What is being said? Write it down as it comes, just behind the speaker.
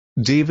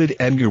David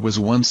Edgar was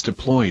once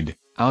deployed,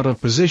 out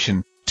of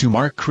position, to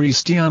mark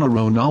Cristiano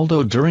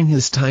Ronaldo during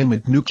his time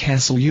at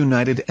Newcastle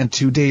United, and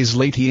 2 days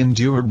late he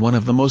endured one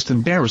of the most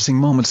embarrassing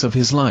moments of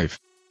his life.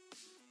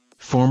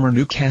 Former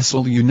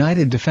Newcastle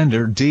United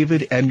defender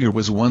David Edgar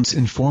was once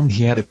informed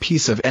he had a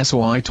piece of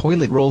SOI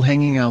toilet roll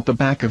hanging out the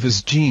back of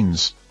his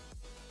jeans.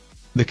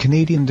 The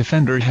Canadian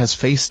defender has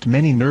faced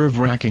many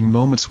nerve-wracking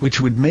moments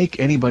which would make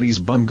anybody's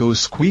bum go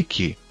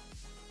squeaky.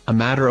 A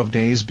matter of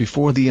days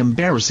before the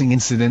embarrassing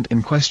incident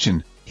in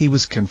question, he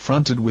was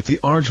confronted with the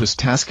arduous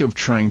task of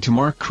trying to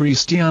mark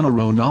Cristiano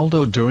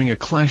Ronaldo during a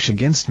clash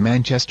against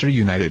Manchester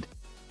United.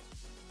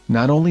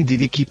 Not only did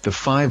he keep the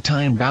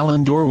 5-time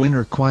Ballon d'Or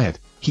winner quiet,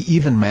 he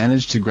even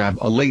managed to grab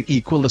a late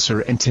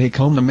equalizer and take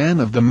home the Man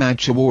of the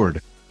Match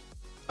award.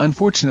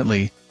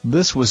 Unfortunately,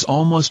 this was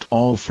almost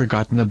all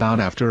forgotten about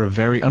after a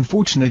very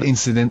unfortunate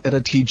incident at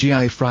a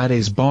TGI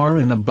Fridays bar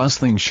in a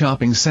bustling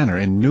shopping centre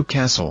in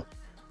Newcastle.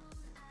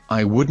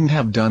 "I wouldn't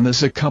have done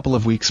this a couple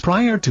of weeks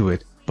prior to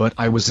it, but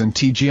I was in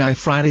TGI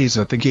Fridays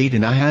at the gate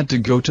and I had to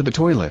go to the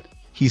toilet,"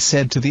 he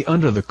said to the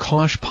Under the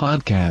Cloche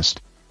podcast.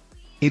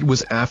 "It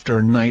was after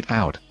a night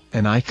out,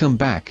 and I come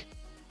back.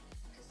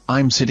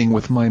 I'm sitting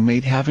with my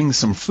mate having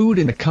some food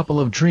and a couple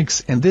of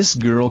drinks, and this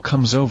girl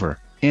comes over,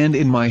 and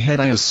in my head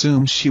I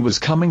assumed she was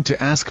coming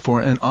to ask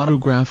for an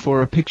autograph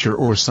or a picture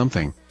or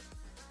something.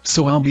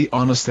 So I'll be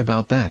honest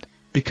about that,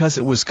 because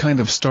it was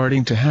kind of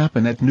starting to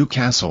happen at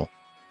Newcastle.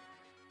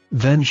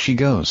 Then she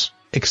goes,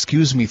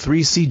 'Excuse me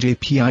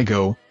 3CJP, I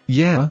go,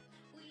 "Yeah?"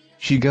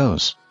 She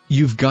goes,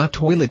 "You've got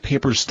toilet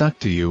paper stuck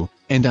to you,"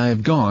 and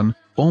I've gone,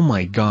 "Oh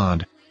my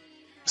God."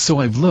 So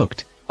I've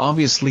looked,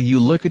 obviously you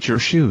look at your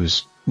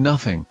shoes,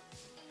 nothing.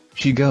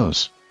 She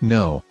goes,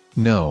 no,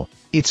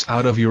 it's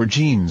out of your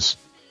jeans."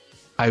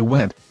 I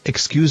went,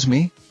 "Excuse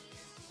me?"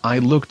 I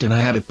looked and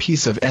I had a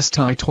piece of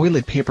SOI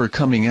toilet paper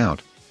coming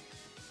out.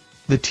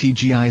 The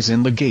TGI's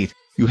in the gate.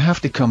 You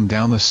have to come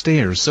down the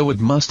stairs, so it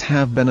must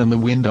have been in the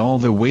wind all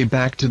the way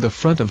back to the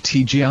front of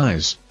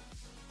TGI's.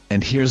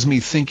 And here's me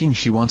thinking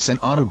she wants an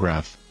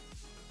autograph.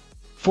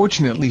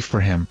 Fortunately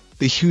for him,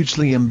 the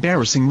hugely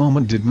embarrassing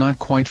moment did not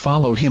quite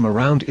follow him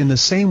around in the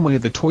same way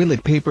the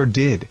toilet paper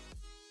did.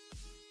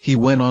 He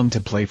went on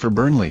to play for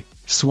Burnley,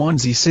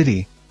 Swansea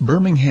City,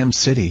 Birmingham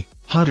City,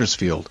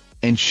 Huddersfield,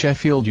 and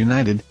Sheffield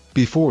United,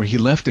 before he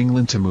left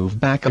England to move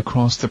back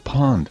across the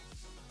pond.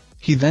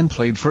 He then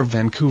played for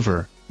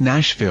Vancouver,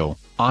 Nashville,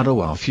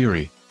 Ottawa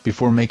Fury,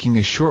 before making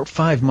a short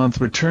 5-month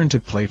return to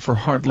play for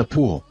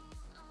Hartlepool.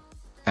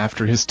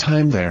 After his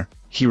time there,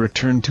 he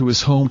returned to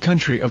his home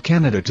country of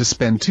Canada to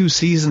spend 2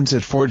 seasons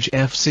at Forge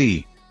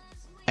FC.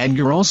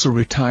 Edgar also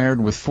retired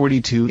with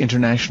 42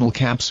 international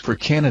caps for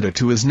Canada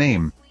to his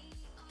name.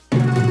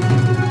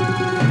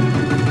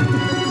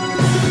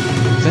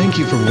 Thank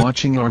you for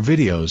watching our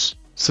videos.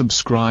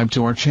 Subscribe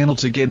to our channel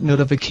to get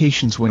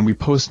notifications when we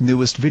post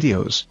newest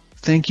videos.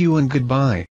 Thank you and goodbye.